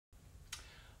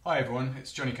Hi everyone,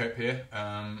 it's Jonny Cope here,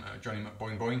 Johnny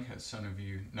Boing Boing, as some of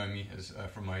you know me as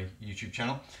from my YouTube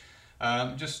channel.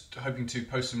 Just hoping to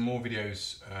post some more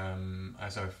videos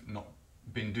as I've not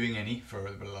been doing any for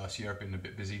the last year. I've been a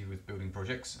bit busy with building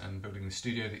projects and building the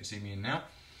studio that you see me in now.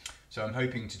 So I'm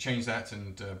hoping to change that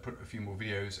and put a few more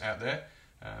videos out there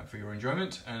for your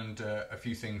enjoyment, and a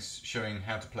few things showing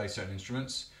how to play certain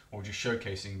instruments or just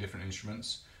showcasing different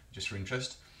instruments just for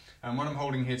interest. And what I'm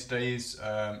holding here today is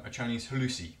a Chinese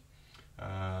Hulusi.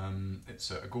 It's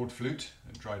a gourd flute,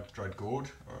 a dried gourd,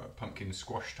 or a pumpkin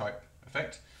squash type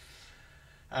effect.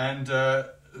 And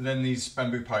then these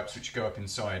bamboo pipes which go up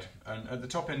inside. And at the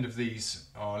top end of these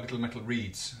are little metal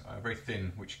reeds, very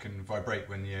thin, which can vibrate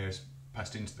when the air is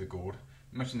passed into the gourd,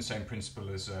 much in the same principle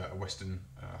as a Western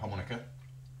harmonica.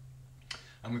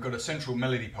 And we've got a central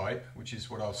melody pipe, which is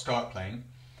what I'll start playing.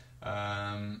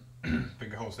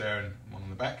 Finger holes there and one on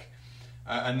the back.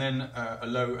 And then a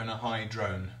low and a high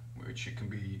drone, which it can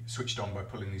be switched on by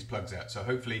pulling these plugs out. So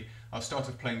hopefully I'll start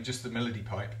off playing just the melody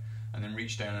pipe and then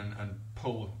reach down and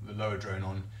pull the lower drone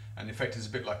on, and the effect is a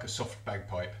bit like a soft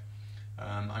bagpipe.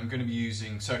 I'm going to be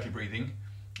using circle breathing,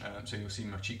 so you'll see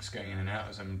my cheeks going in and out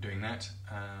as I'm doing that,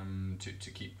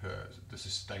 to keep the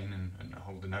sustain and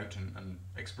hold the note and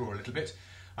explore a little bit.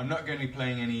 I'm not going to be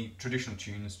playing any traditional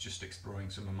tunes, just exploring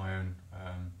some of my own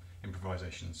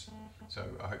improvisations. So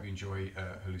I hope you enjoy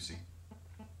Hulusi.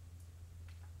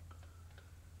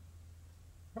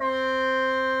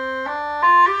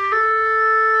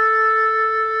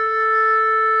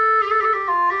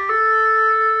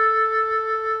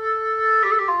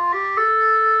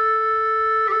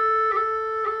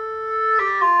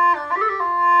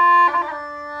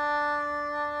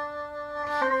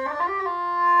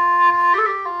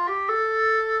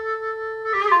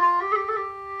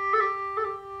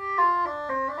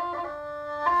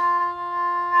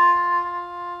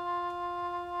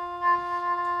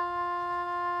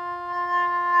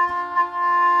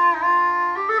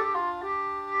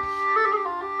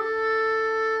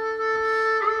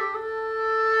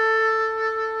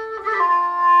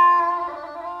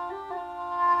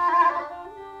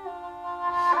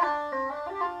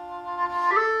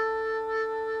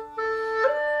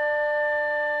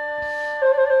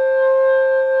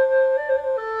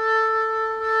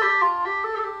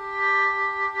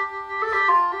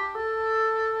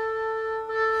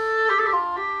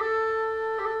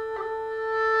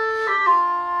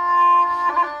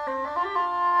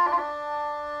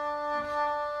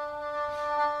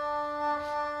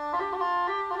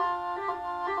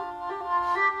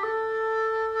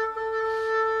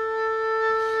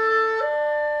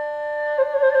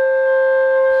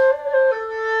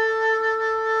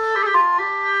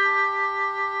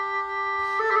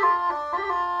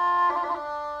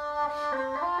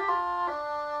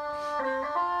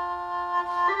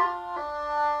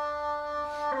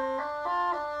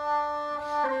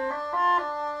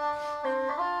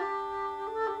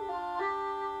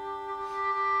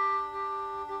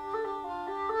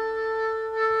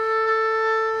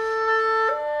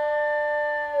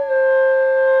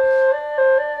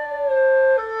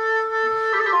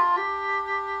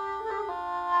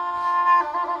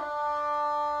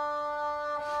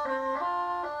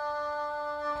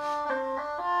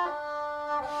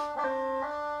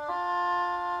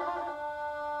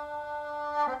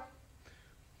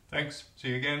 Thanks, see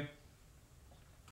you again.